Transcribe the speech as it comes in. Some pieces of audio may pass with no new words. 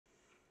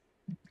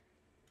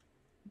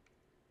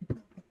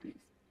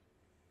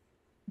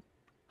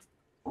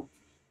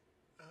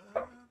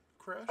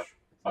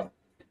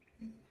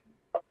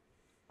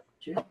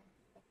Good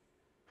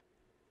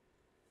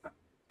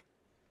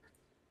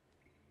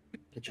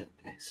job,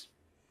 guys.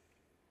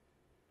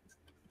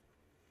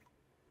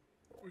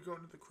 We're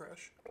going to the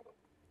creche.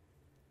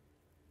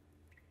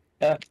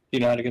 Yeah, do you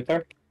know how to get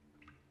there?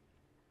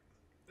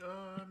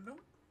 No.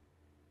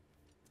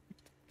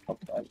 Oh,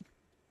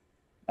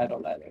 I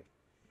don't either.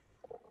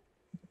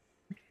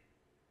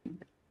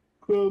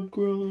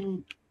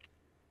 Grump-Grump.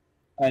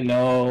 I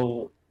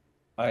know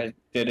I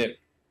did it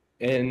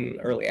in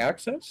early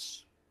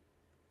access.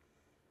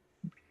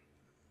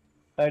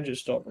 I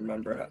just don't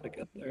remember how to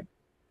get there.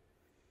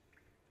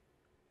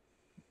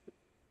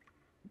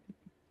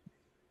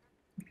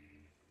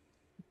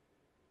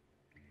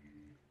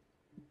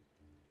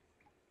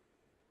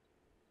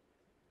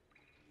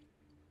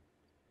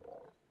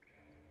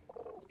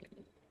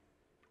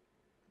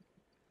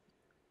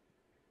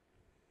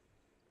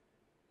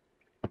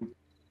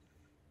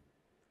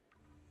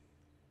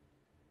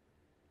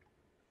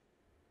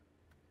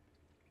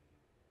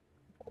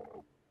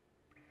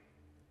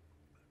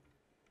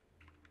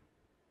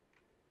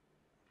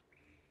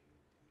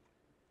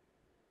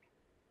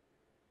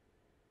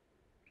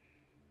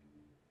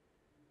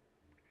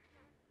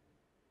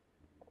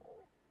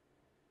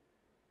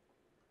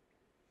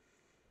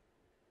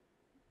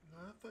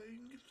 I thought you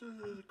can get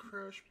to the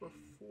creche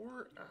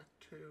before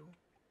Act 2.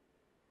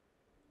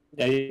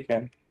 Yeah, you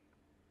can.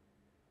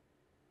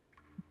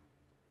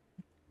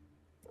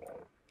 Yeah,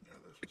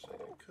 this was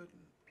saying I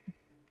couldn't.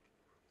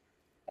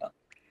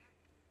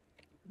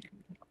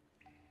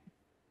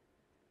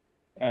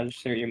 I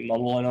just hear you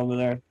mumbling over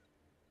there.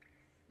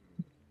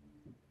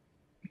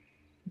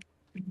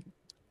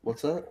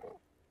 What's that?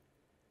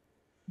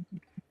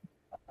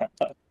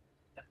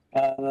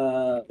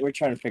 We're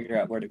trying to figure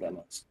out where to go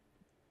next.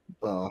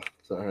 Oh,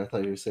 sorry. I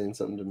thought you were saying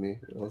something to me.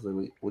 I was like,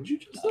 wait, what'd you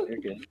just say? You're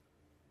good.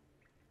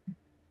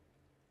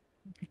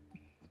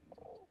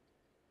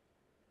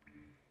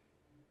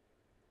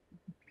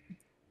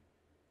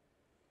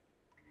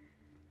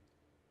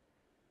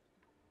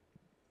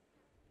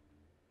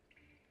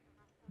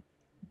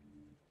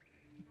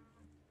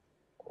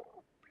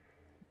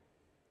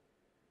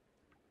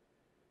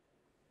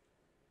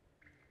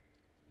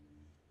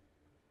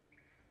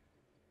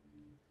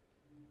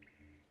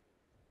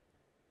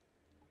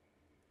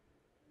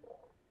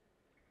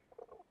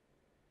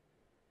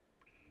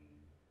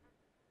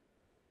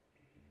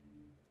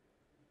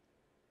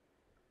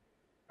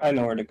 I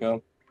know where to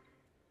go.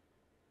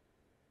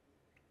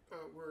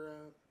 We're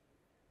at.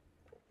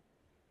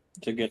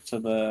 To get to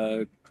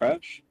the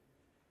creche.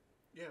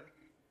 Yeah.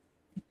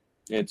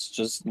 It's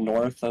just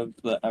north of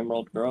the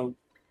Emerald Grove.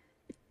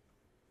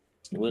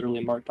 It's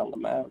literally marked on the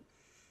map.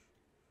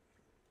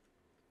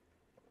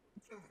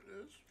 Oh,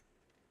 it is?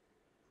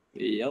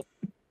 Yep.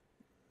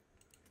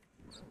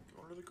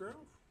 Going to the grove.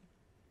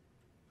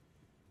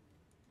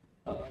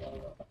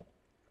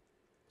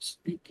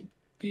 Speak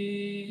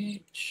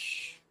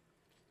Beach.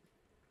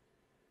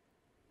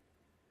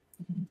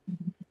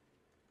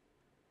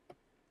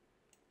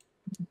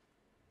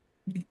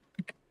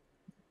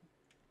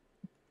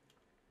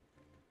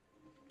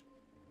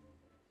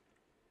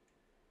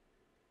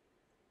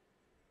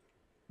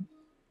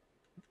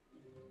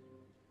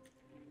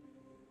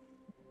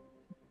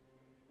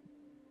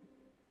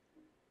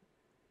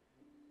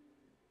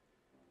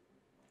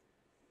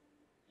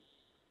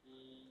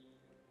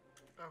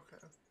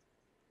 Okay.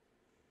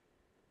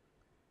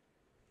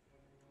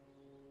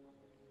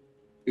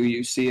 Do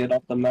you see it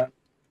off the map?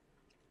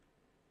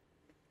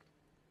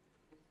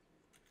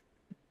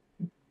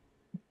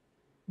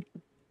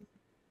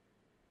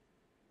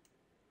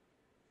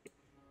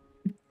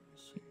 Let me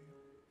see.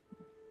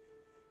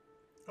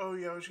 Oh,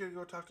 yeah, I was gonna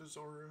go talk to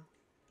Zoru.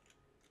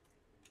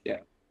 Yeah.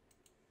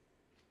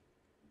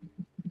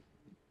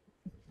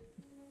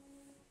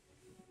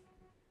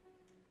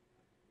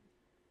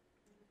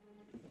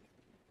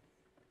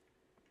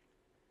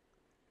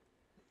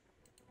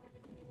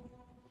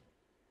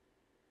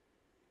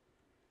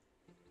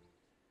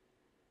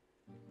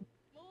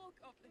 More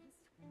goblins.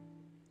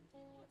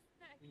 What's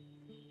next?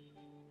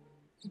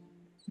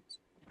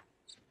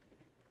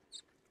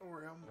 Don't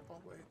worry,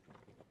 I'll wait.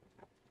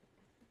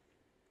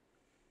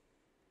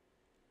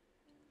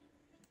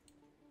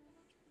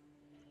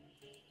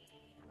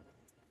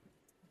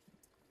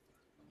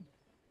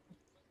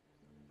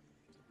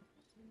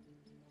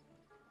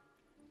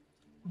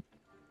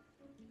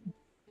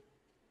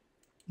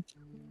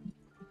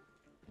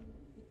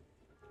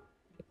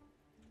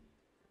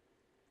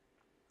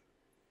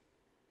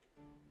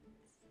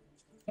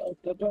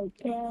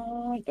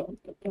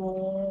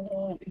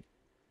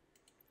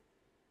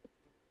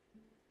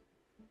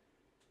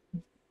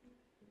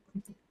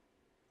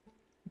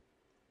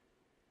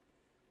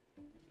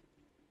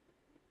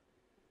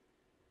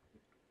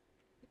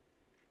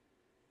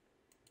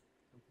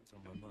 What's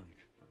on my mind?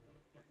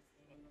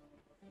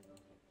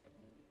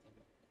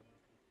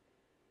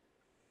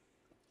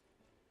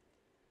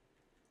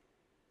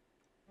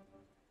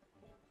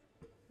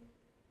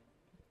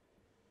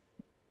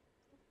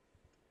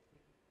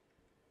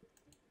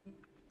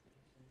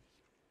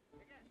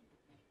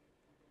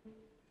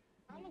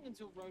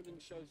 until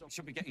Roland shows up.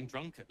 Should be getting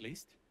drunk at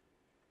least.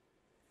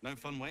 No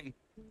fun waiting.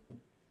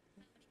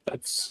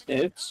 That's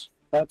it.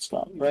 That's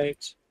not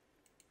right.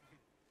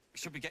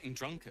 Should be getting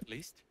drunk at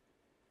least.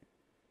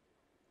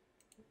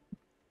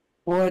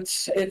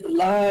 What? It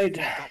lied.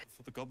 Got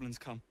before the goblins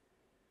come.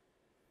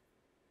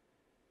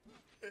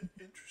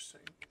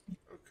 Interesting.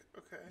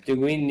 Okay. Do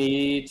we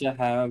need to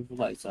have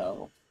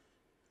Lysel?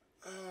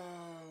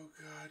 Oh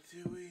god,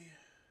 do we?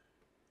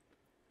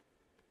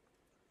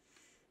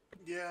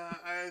 Yeah,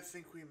 I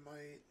think we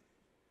might.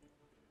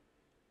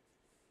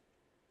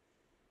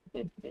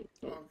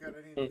 Oh god,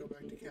 I need to go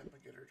back to camp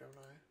and get her, don't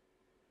I?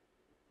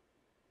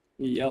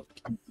 Yep.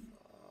 Fuck.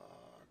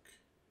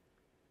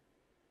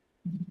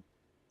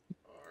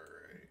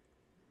 Alright.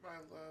 My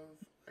love,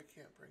 I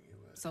can't bring you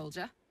in.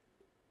 Soldier.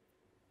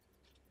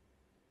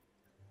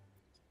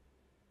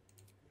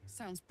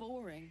 Sounds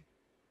boring.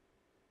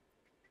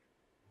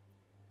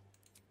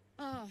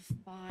 Oh,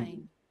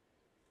 fine.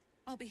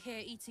 I'll be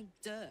here eating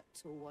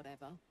dirt or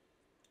whatever.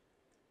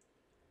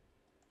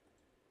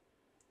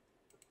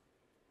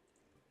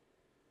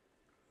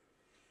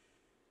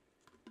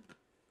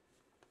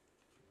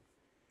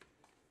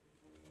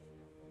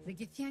 The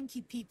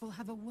Githyanki people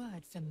have a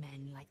word for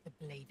men like the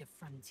Blade of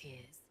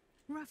Frontiers.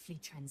 Roughly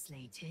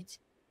translated,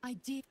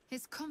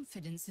 his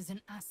confidence is an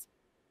ass.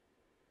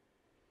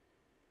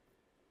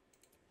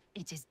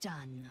 It is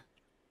done.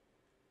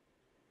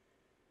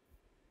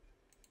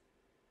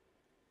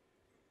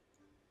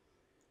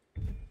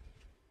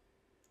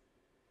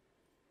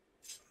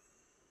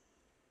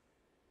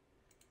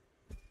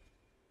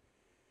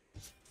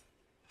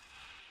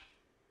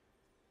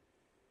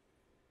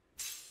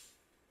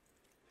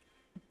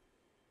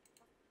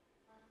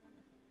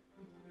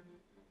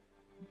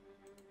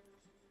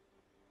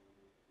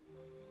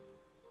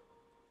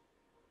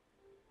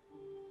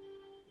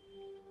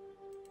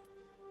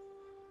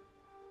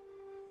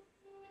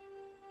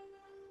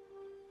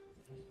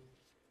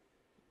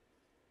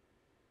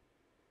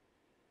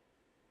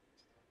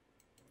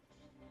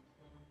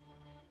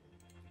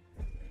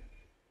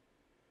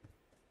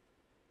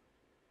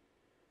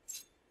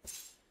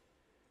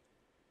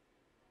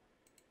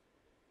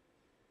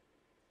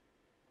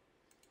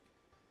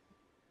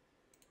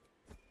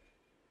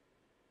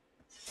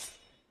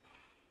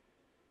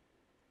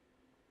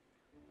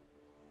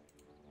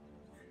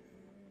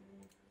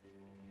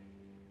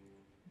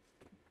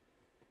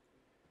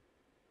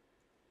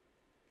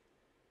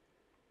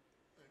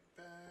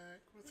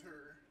 Back with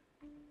her.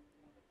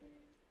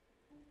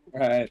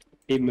 Right.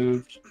 He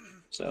moved.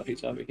 So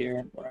he's over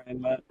here where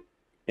I'm at.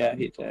 Yeah,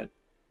 he did.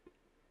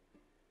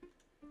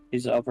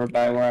 He's over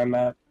by where I'm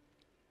at.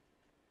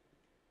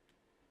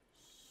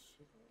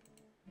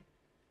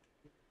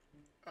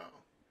 Oh,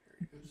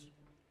 here he is.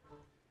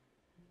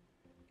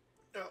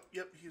 Oh,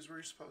 yep, he's where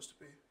he's supposed to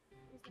be.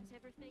 Is that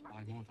everything?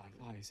 I know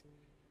that lies.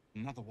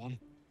 Another one.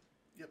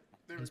 Yep,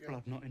 there we His go.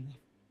 blood not enough.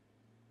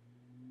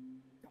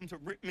 Come to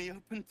rip me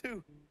open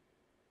too.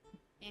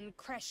 In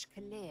Creche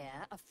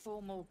Problems, a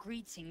formal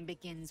greeting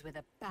begins with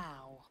a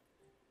bow.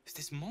 Is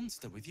this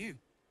monster with you?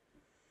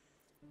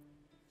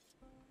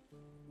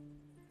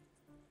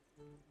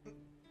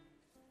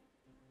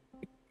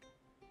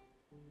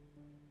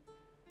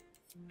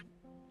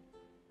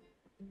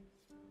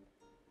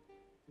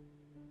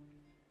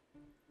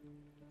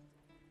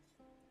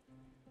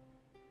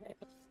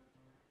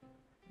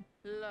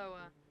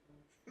 Lower.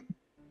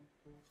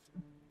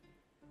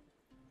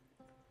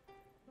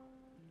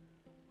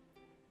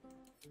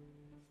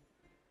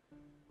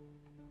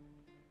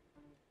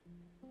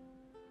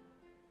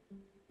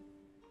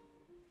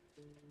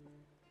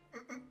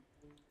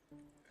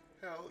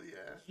 Hell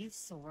yeah. You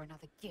saw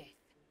another gift.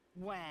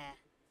 Where?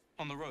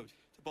 On the road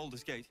to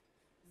Baldur's Gate,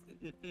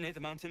 near the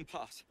mountain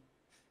pass.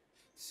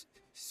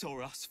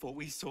 Saw us, for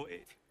we saw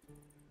it.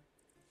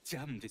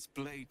 Jammed its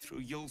blade through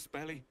Yul's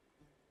belly,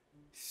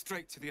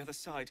 straight to the other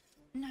side.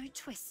 No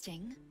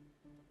twisting.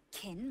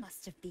 Kin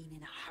must have been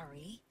in a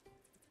hurry.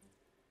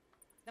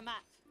 The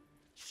map.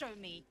 Show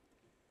me.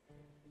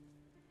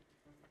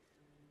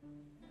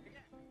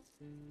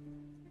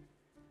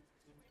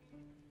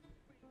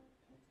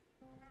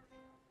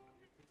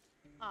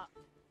 Up.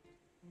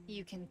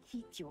 You can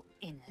keep your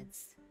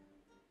innards.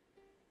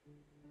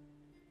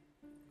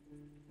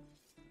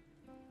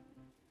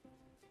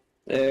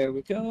 There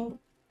we go.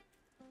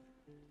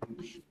 I have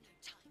no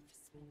time for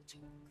small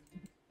talk.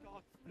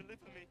 God,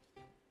 deliver me.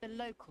 The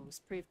locals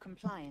prove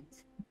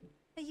compliant.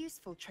 A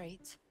useful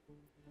trait.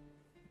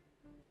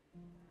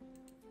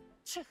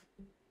 Tch.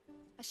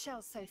 A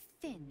shell so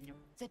thin,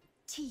 the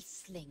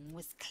teethling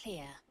was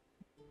clear.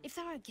 If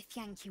there are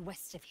Githyanki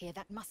west of here,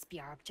 that must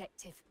be our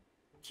objective.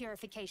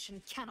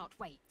 Purification cannot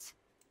wait.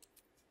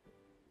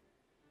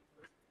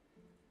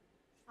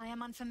 I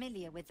am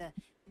unfamiliar with the...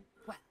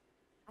 Well,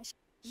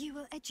 you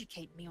will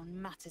educate me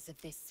on matters of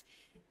this...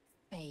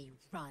 Bay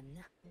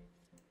Run.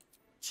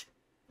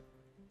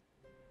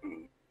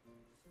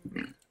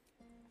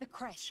 The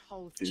Creche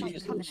holds my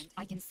Jesus. covenant.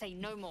 I can say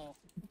no more.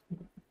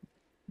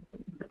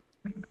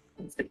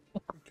 Okay.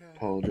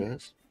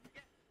 Apologize.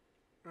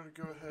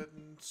 gonna go ahead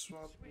and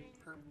swap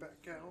her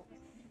back out.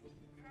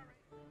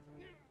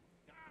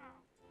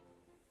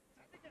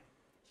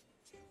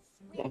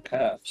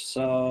 Okay,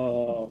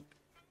 so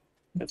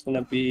it's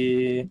gonna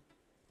be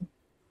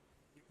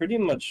pretty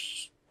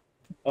much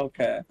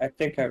okay. I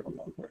think I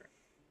remember.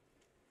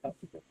 How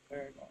to get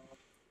there now.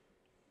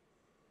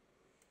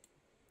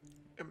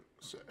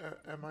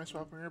 Am I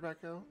swapping her back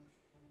out?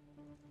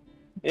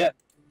 Yeah.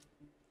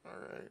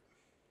 Alright.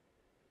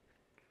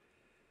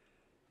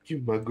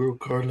 Give my girl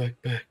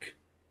Carlac back.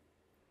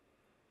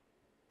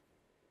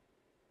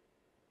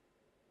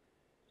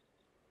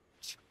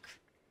 Chuck,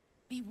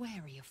 be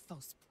wary of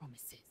false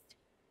promises.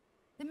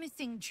 The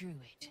missing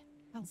druid.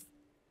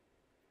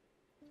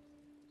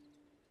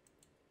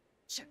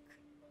 Chuck,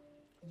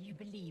 you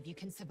believe you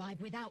can survive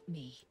without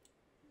me.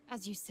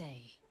 As you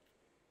say.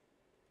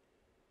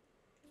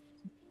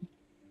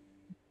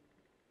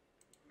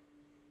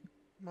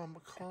 Mama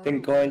I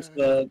think going to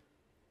the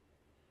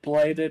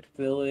blighted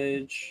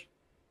village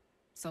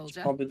is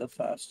Soldier. probably the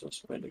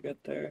fastest way to get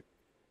there.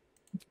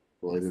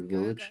 Blighted Go,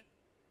 Village.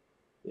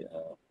 Yeah.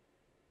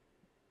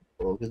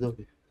 Okay,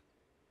 okay.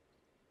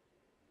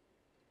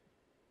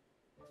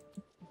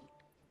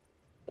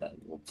 That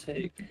will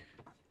take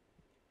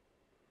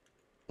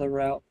the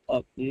route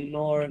up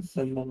north,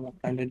 and then we'll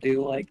kind of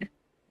do like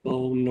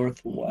go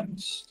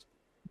northwest.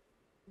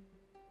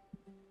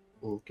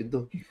 Okay,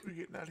 dokie. We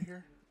getting out of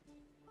here?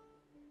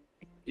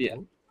 Yeah.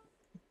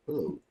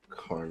 Hello,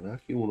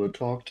 Carlac. You want to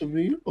talk to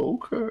me?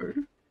 Okay.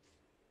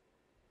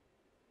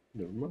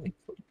 Never mind.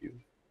 Fuck you.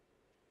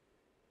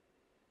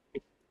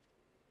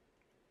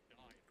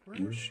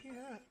 Where is she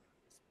at?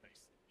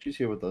 She's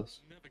here with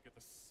us.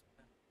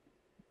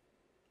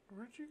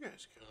 Where'd you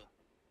guys go?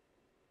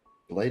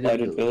 Blighted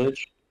Blighted Village.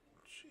 village.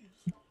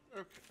 Jeez.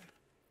 Okay.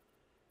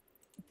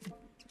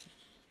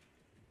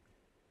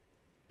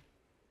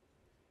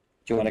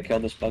 Do you want to kill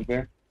this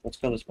bugbear? Let's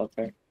kill this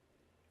bugbear.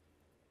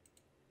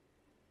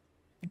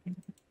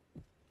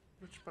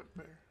 Which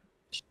bugbear?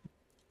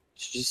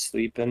 She's just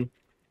sleeping.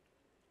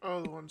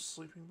 Oh, the one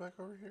sleeping back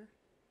over here?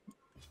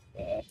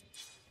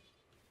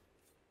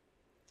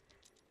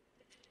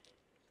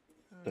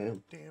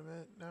 Damn. Damn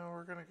it. Now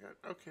we're gonna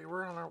go. Okay,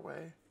 we're on our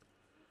way.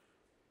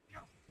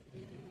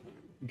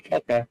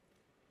 Okay.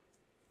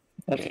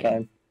 That's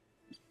fine.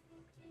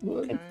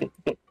 What?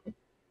 Okay.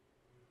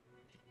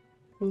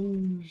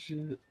 Oh,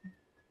 shit.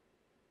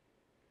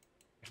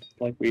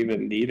 Like we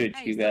even needed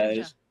Hey, you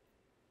guys.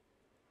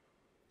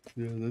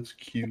 Yeah, that's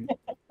cute.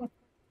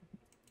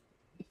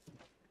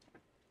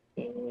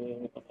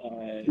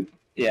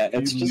 Yeah,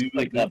 it's You just leave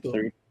like it up there,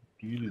 through.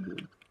 Needed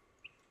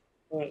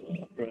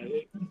it.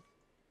 Right.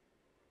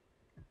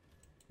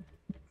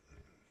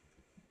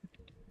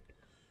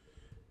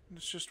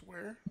 It's just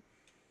where?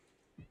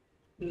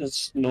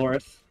 It's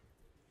north.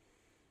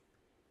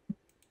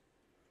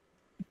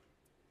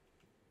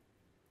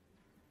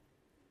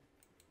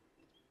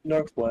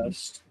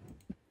 Northwest.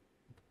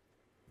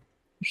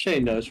 Shay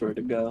knows where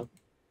to go.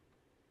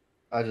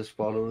 I just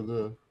follow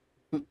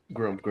the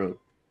Grump-Grump.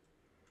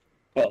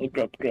 Well,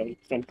 Grump-Grump,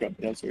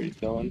 that's where he's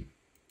going.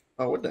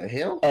 Oh, what the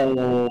hell? Oh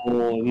no,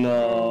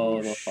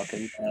 Oh, the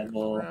fucking shit,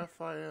 devil.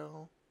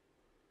 Raphael.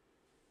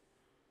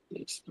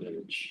 This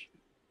bitch.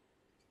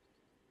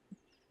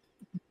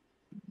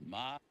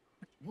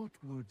 What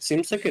would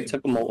Seems like it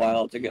took him a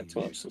while to get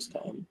to us this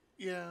time.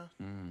 Yeah,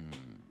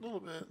 a little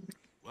bit.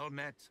 Well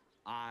met.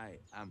 I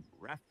am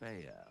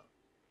Raphael.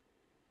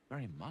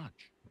 Very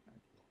much.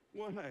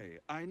 Why,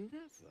 I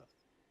never.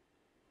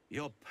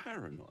 You're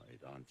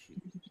paranoid, aren't you?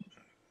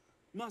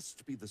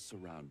 Must be the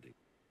surrounding.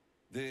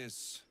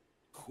 This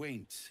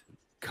quaint.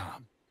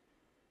 Come.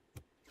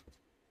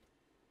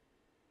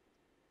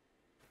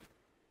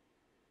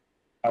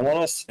 I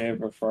want to save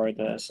her for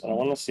this, and I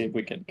want to see if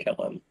we can kill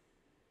him.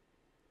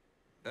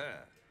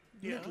 There.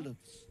 Yeah. Middle of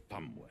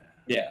somewhere.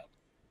 Yeah,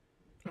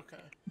 Okay.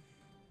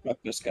 fuck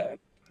this guy.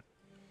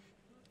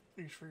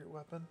 Thanks for your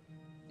weapon.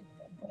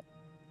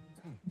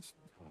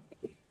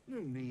 No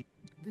need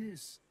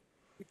this.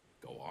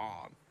 Go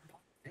on.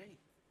 Hey,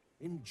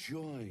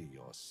 enjoy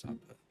your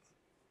supper.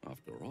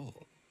 After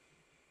all.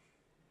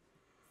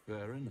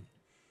 Fair enough.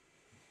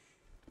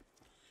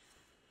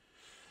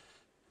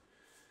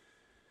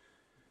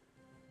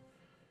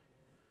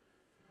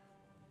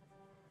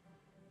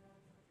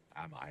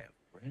 Am I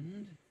a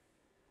friend?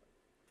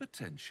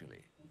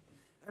 Potentially.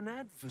 An So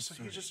adversary.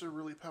 he's just a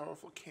really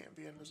powerful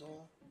Cambion is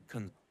all.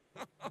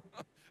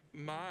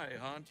 My,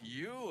 aren't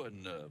you a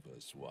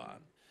nervous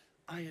one?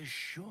 I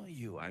assure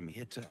you I'm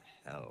here to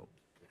help.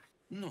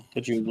 No.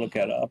 Did you look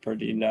it up, or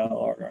do you know,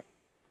 or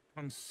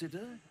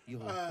Consider your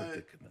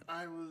predicament.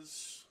 I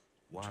was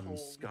One told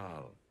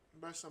skull.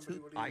 by somebody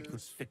Two, what I he could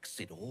is. fix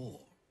it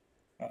all.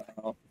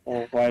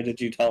 well, why did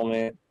you tell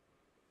me?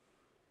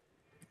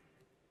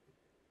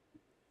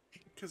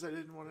 Because I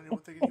didn't want anyone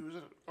thinking he was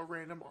a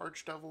random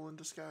archdevil in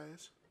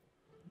disguise.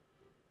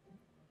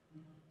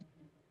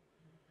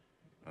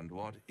 And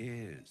what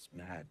is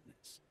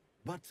madness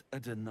but a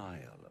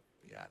denial of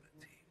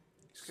reality?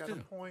 He's got a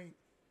point.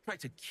 try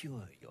to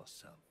cure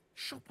yourself.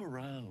 Shop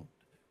around.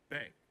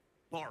 beg,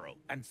 borrow,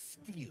 and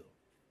steal.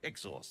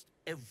 Exhaust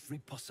every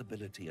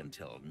possibility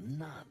until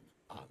none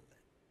are left.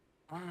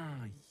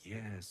 Ah,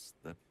 yes,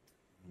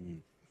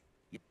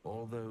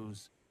 all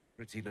those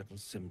pretty little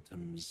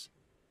symptoms.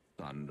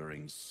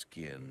 Thundering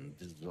skin,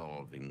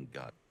 dissolving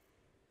gut.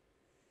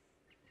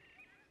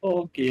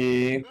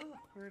 Okay. Oh,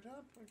 we're done.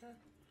 Okay.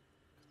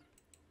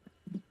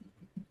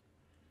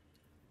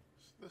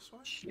 This way?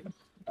 Shit.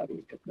 How do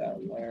we get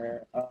down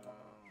there?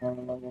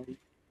 Let's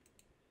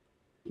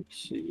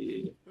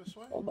see. This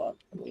way? Hold on.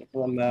 Let me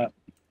run that.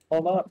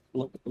 Hold on.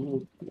 Look at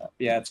the map.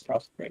 Yeah, it's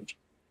across the bridge.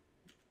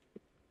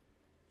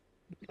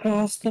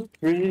 Across the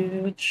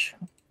bridge.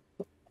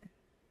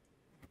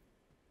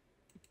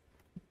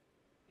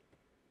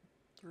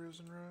 The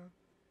Risen Road.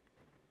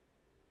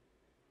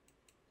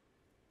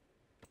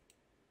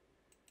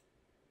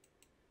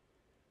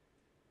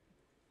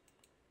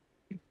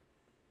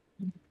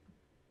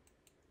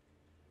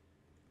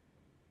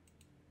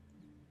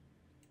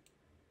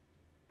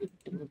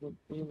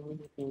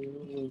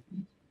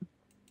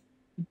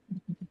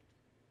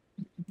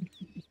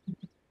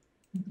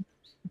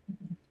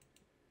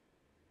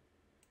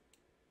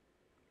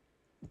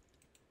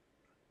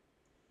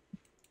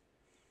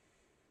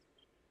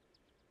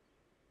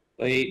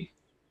 Wait.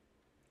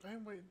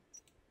 I'm waiting.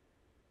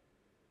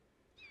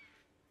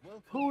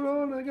 Hold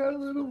on, I got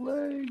little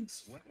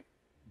legs.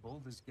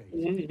 Baldur's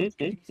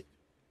Gate.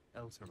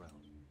 Elturel.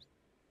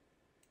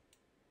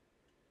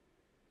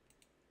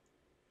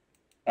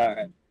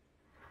 Alright.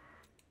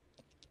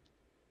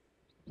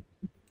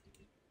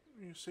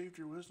 You saved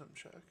your wisdom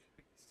check.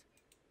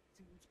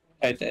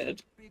 I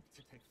did. Big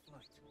to take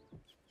flight.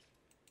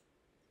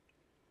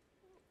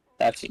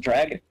 That's a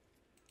dragon.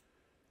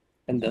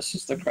 And this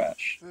is the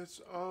crash.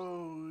 That's.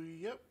 Oh,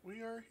 yep,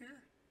 we are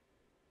here.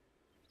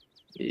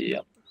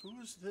 Yep.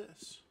 Who is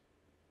this?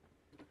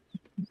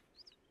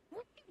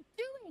 What are you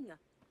doing?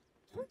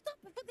 Hold up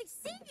before they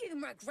see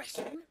you,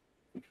 Gresham.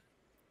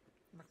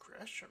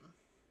 Gresham.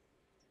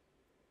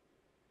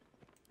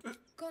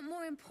 Got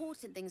more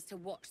important things to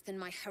watch than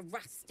my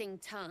harassing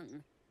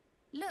tongue.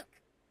 Look.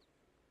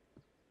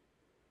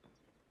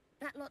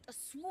 That lot are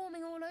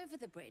swarming all over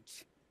the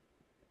bridge.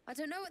 I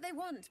don't know what they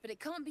want, but it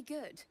can't be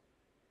good.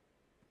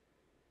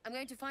 I'm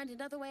going to find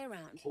another way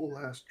around. Whole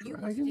ass You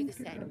dragon. must do the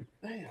same.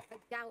 Damn. I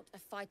doubt a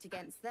fight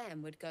against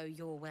them would go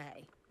your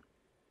way.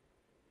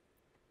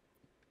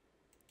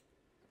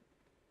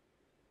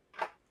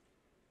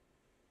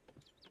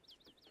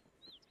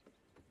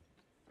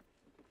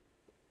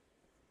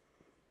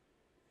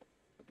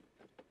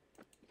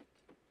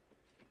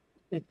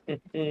 I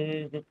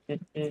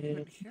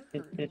didn't hear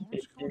her.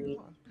 What's going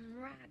on?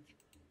 Rag.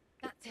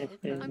 That's it.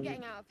 I'm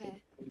getting out of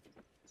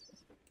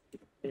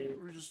here.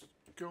 We're just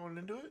going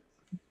into it?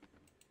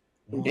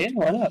 Yeah,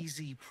 why not?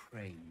 Easy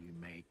prey you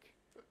make,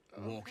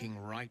 walking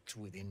right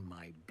within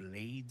my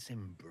blade's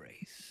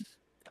embrace.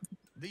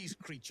 These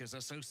creatures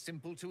are so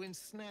simple to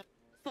ensnare.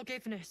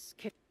 Forgiveness.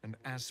 And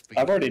as for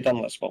I've you, already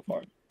done this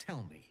before.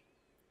 tell me,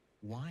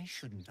 why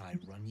shouldn't I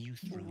run you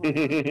through?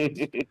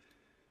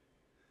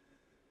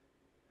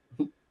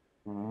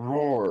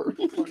 Roar.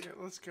 Fuck it,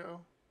 let's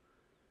go.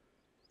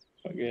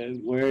 Okay,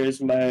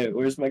 where's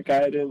my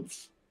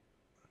guidance?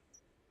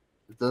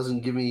 It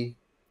doesn't give me,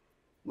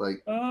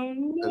 like, Oh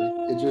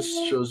no. it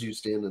just shows you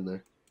standing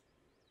there.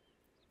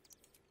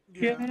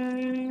 Yeah,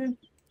 Yeah.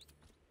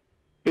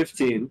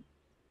 15.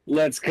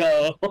 Let's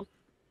go.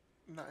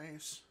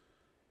 nice.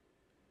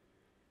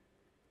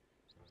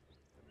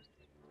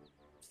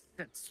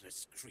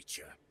 Senseless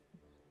creature.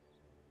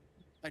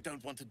 I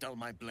don't want to dull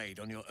my blade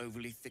on your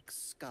overly thick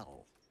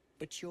skull,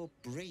 but your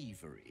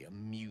bravery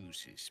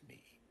amuses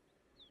me.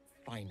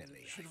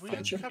 Finally, Should we I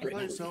find have kept you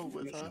Lysel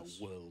with in us?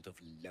 a world of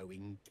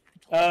lowing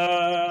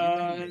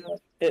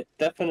cattle. It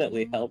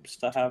definitely helps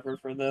to have her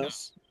for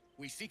this.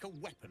 We seek a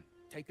weapon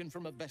taken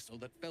from a vessel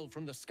that fell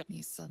from the sky.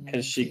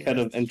 Because she could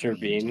have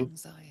intervened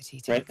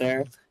right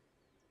there.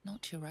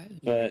 Not your own.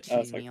 But I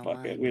was Tune like, your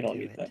fuck it, mind we don't to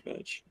need it. that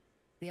bitch.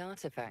 The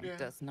artifact Yeah.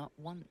 does not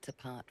want to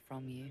part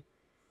from you.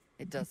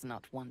 It does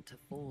not want to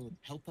fall.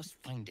 Help us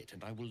find it,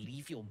 and I will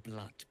leave your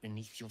blood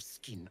beneath your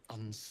skin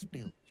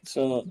unspilled.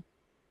 So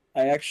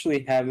I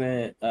actually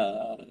haven't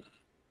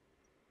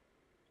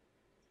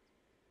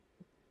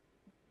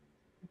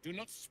Do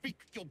not speak.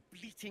 Your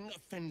bleating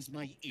offends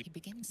my ear. He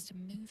begins to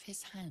move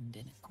his hand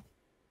in a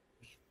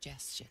query of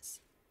gestures.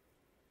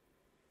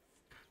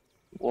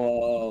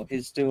 whoa,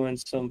 he's doing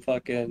some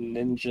fucking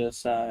ninja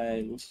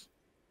signs.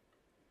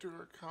 Do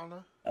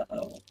Arcana.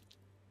 Uh-oh.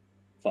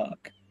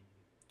 Fuck.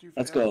 Do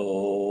Let's Fail.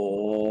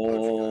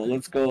 go.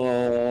 Let's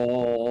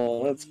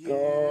go. Let's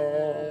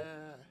go.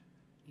 Yeah.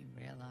 You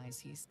realize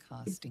he's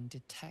casting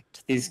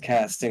detect. He's thought.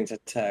 casting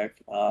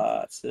detect.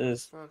 Ah, it's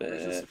this Fuck, we're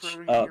just bitch.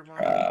 throwing Oh your mind.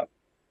 crap.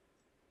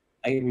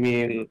 I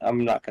mean,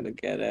 I'm not gonna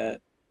get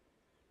it.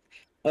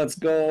 Let's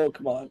go.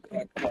 Come on. Come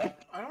on. Come on.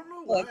 I don't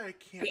know why I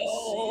can't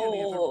see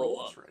any of the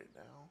rolls right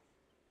now.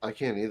 I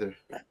can't either.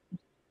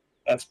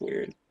 That's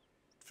weird.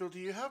 Phil, do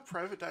you have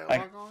private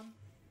dialogue on?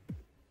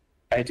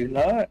 I do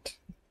not.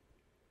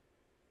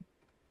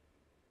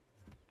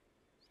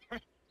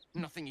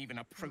 Nothing even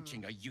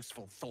approaching a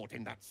useful thought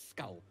in that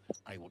skull.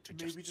 I ought to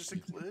Maybe just just a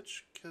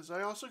glitch, because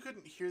I also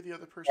couldn't hear the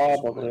other person's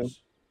Probably.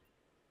 voice.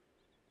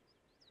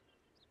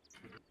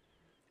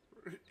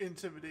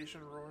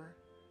 Intimidation roar.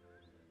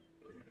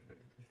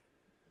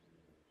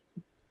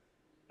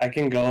 I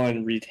can go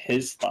and read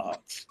his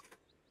thoughts.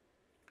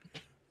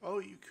 Oh,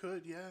 you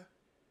could, yeah.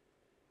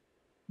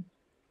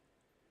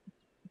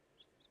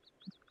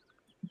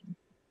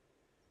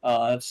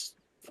 That's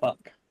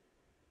fuck.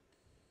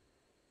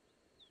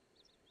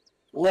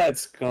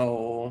 Let's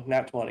go.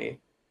 Nat 20.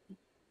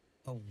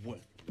 a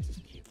worthless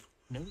gift.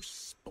 No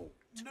sport.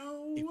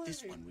 No If way.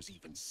 this one was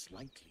even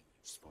slightly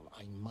useful,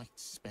 I might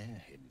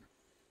spare him.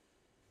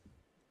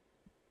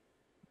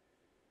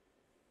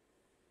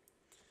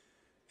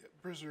 Yeah,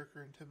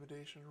 Berserker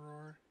intimidation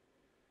roar.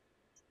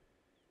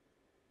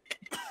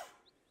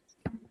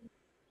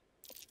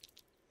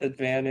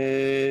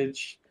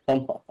 Advantage.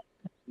 Come on.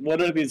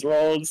 What are these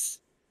rolls?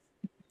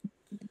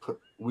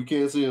 We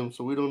can't see him,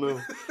 so we don't know.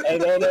 I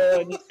don't know.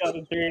 I just got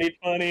a dirty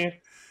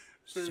 20.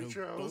 Very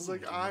true. I was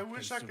like, bold in I the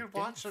wish I face of could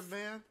watch him, death.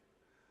 man.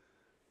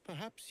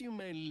 Perhaps you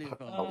may live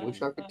I on.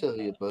 wish I could tell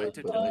you, bud,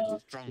 Better but to I let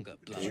just stronger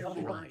Did blood you roll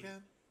fly.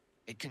 again?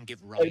 It can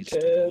give rise to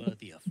did.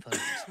 worthier foes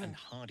and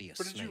hardier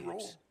What did you roll?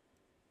 slaves.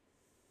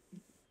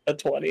 A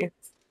 20.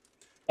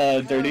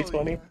 Dirty Hell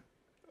 20. yeah.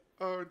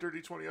 Oh,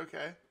 dirty 20,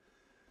 okay.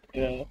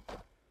 Yeah.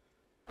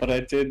 But I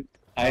did.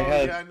 I oh,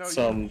 had yeah, no,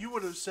 some. you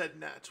would have said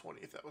nat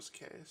 20 if that was the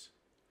case.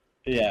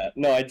 Yeah.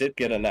 No, I did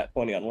get a nat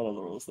 20 on one of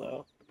the rolls,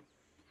 though.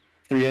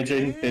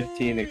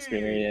 315 Hey!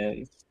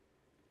 experience.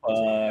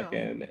 Damn.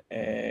 Fucking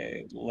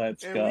A.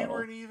 Let's And go. we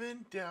weren't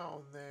even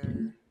down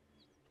there.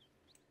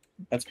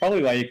 That's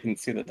probably why you couldn't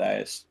see the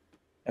dice.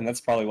 And that's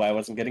probably why I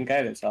wasn't getting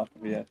guidance off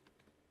of you.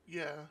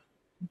 Yeah.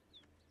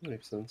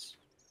 Makes sense.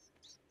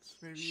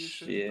 So maybe you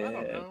should, I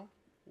don't Shit. know,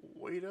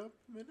 wait up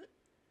a minute?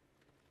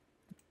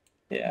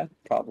 Yeah,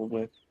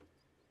 probably.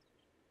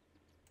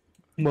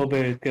 My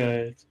bad,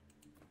 guys.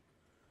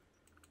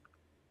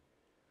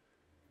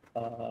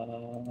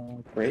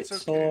 Great It's okay,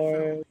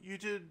 sword. Phil. You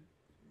did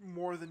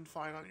more than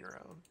fine on your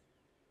own.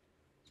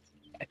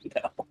 I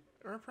know.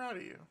 We're proud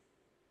of you.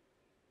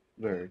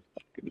 Very.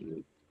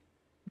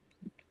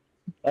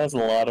 That was a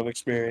lot of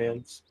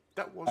experience.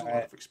 That was a lot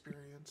Alright. of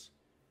experience.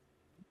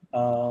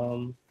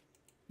 So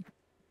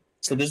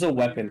there's a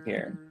weapon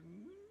here.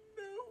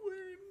 We're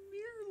nowhere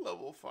near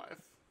level 5.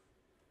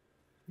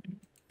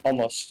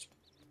 Almost.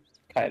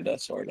 Kinda,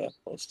 sorta.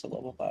 Close to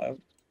level 5.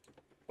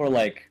 Or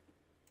like,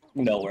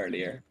 nowhere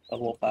near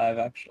level 5,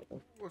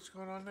 actually. What's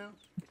going on now?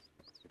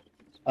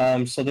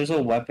 So there's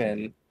a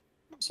weapon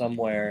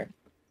somewhere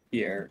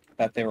here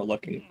that they were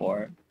looking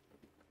for.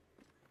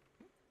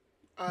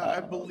 I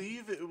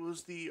believe it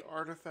was the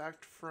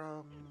artifact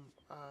from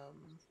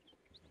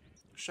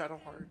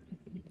Shadowheart.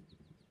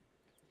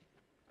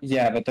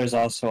 Yeah, but there's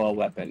also a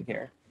weapon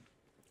here.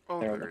 Oh,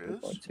 They're there it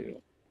looking for is?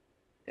 too.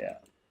 Yeah.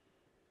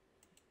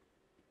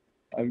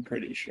 I'm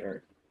pretty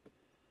sure.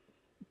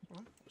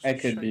 Well, I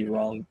let's could check be it out.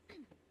 wrong.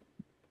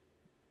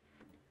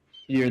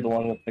 You're the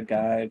one with the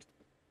guide.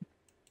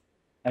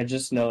 I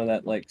just know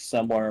that like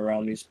somewhere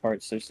around these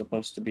parts there's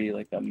supposed to be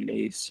like a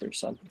mace or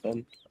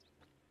something.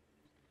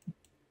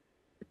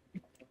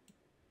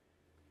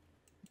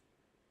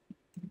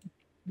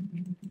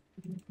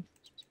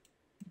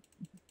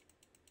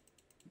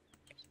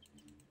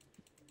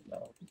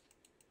 No.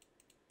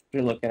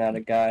 You're looking at a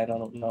guide, I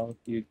don't know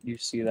if you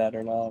see that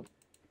or not.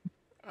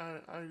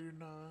 I do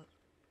not.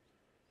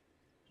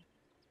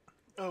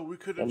 Oh, we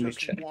could have Let me just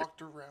check.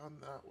 walked around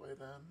that way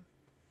then.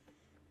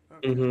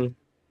 Mm-hmm.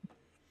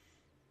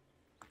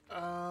 I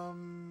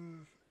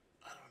don't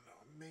know.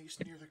 Maze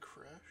near the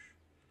creche?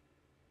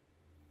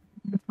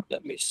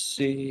 Let me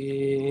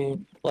see.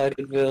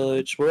 Lighted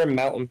Village. We're in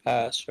Mountain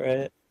Pass,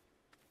 right?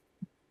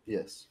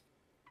 Yes.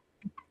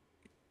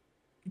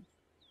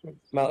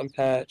 Mountain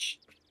Patch.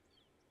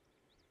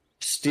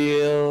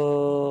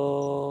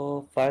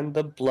 Steal. Find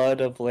the blood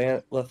of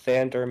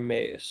Lathander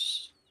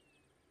Mace.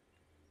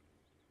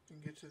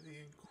 And get to the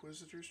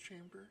Inquisitor's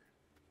chamber?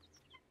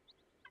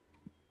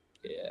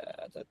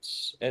 Yeah,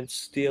 that's. And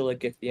steal a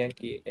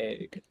Githyanki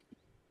egg.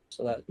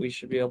 So that we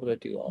should be able to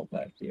do all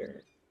that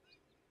here.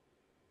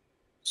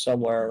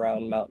 Somewhere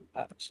around Mountain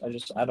Pass.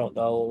 I don't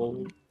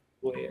know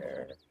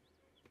where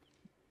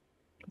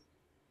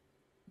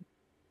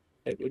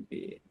it would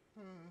be.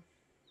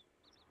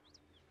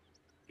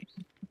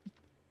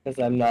 Because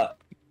I'm not,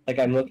 like,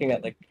 I'm looking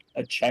at, like,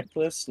 a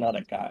checklist, not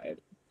a guide.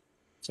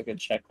 It's like a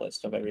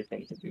checklist of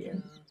everything to do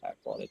in Act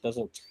 1. It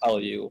doesn't tell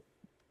you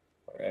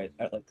where,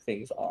 like,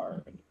 things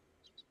are.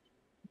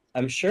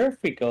 I'm sure if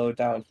we go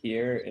down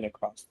here and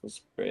across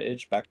this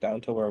bridge, back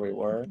down to where we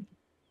were,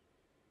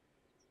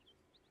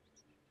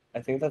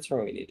 I think that's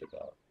where we need to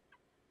go.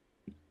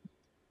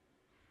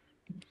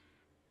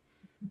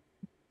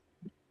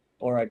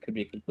 Or I could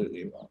be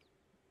completely wrong.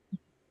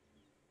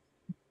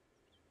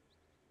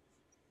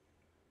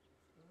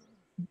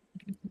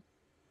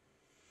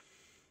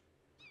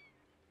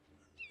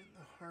 In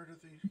the heart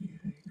of the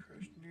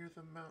creche, near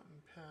the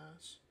mountain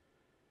pass.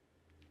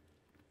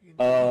 You can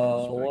do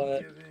this by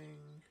What? giving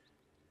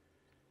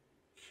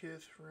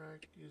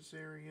Kithrak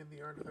Yazarian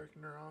the artifact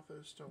in her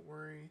office. Don't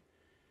worry.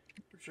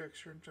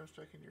 Rejects her and jumps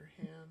back in your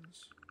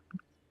hands.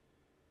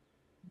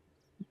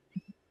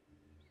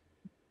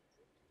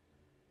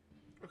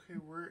 Okay,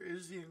 where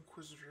is the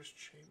Inquisitor's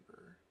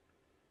chamber?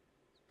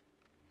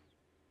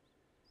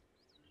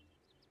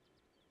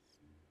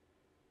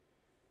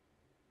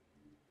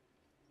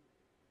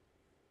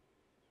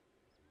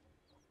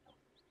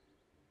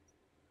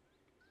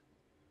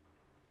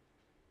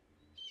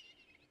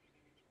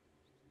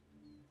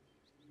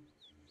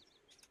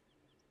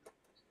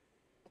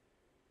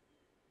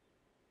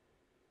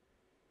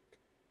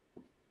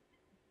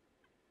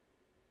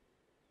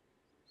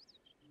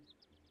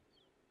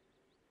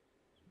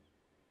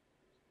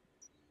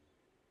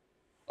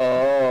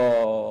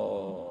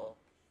 Oh.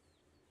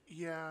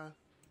 Yeah,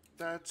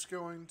 that's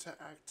going to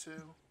Act 2.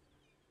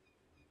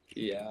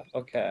 Yeah,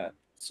 okay.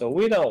 So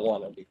we don't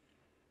want to be.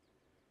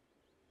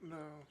 No,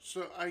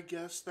 so I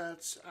guess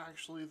that's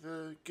actually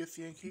the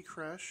Githyanki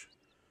Creche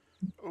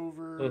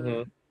over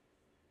Mm-hmm.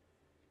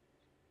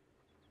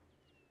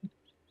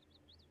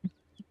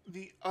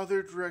 the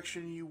other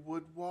direction you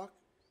would walk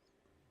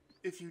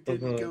if you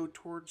didn't go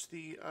towards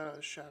the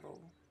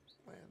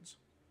Shadowlands.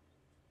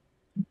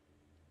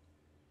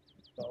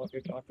 Not what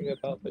you're talking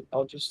about, but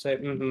I'll just say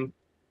mm-hmm.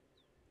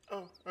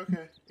 Oh,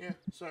 okay. Yeah,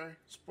 sorry.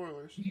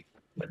 Spoilers. You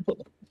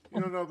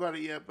don't know about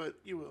it yet, but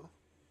you will.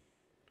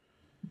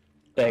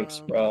 Thanks,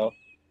 bro.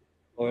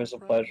 Always no a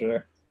problem.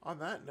 pleasure. On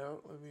that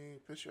note, let me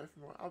piss you off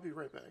more. I'll be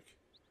right back.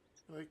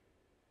 Like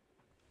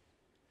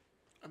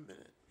a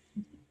minute.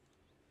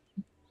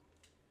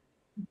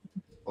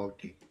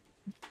 Okay.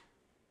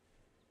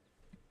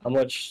 How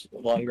much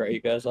longer are you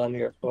guys on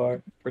here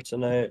for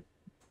tonight?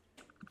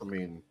 I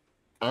mean,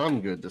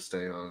 I'm good to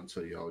stay on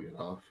until y'all get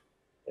off.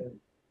 Yeah.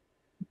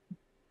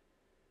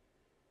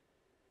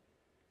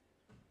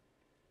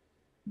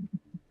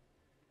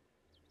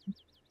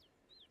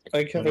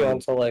 I can be on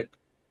till like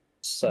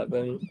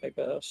 7, I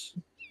guess.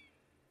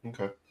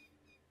 Okay.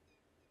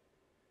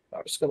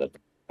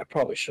 I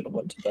probably should have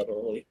went to bed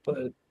early,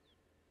 but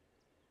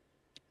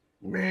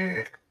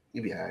Meh,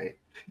 you be alright.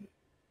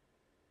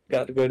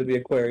 got to go to the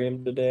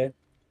aquarium today.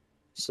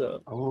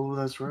 So. Oh,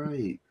 that's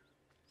right.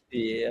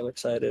 Yeah, I'm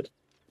excited.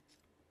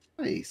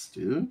 Nice,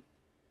 dude.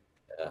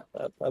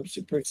 Yeah, I'm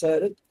super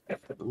excited.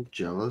 I'm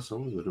jealous.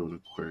 I'm gonna go to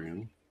an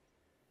aquarium.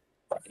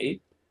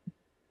 Right?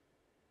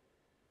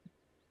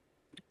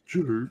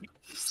 Sure.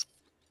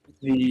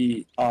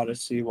 The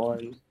Odyssey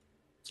one.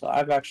 So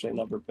I've actually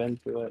never been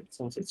to it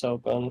since it's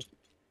opened.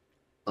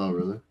 Oh,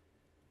 really?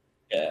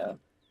 Yeah.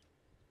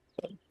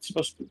 But it's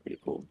supposed to be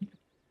pretty cool.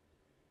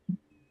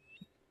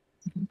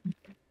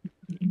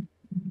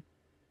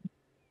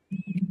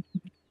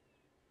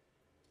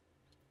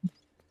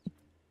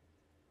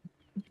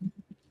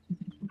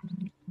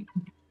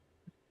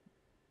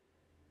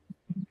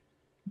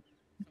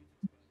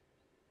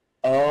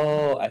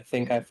 Oh, I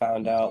think I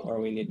found out where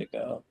we need to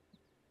go.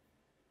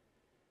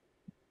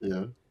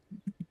 Yeah.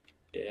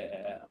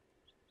 Yeah.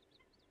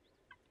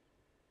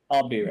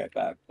 I'll be right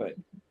back, but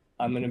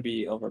I'm gonna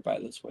be over by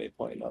this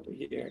waypoint over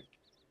here.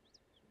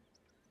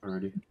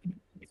 Alrighty.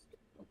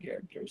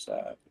 Characters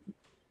at.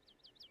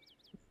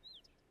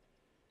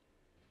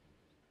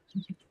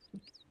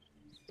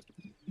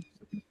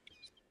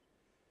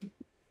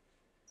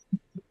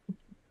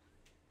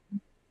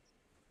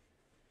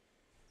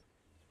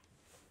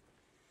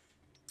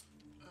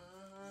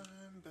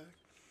 I'm back.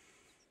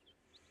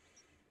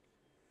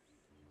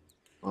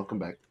 Welcome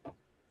back.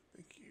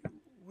 Thank you.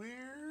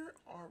 Where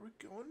are we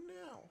going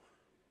now?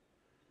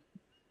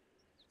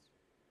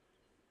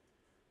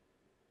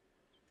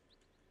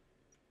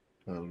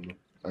 I don't know.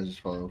 I just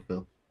follow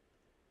Phil.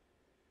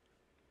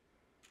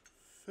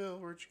 Phil,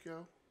 where'd you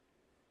go?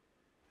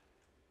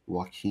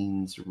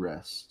 Joaquin's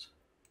Rest.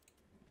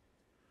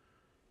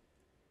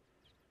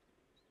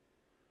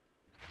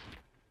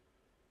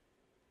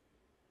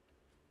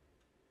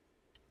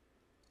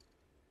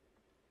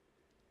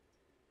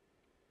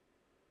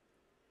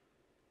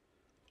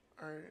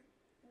 Alright,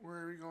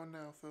 where are we going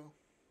now, Phil?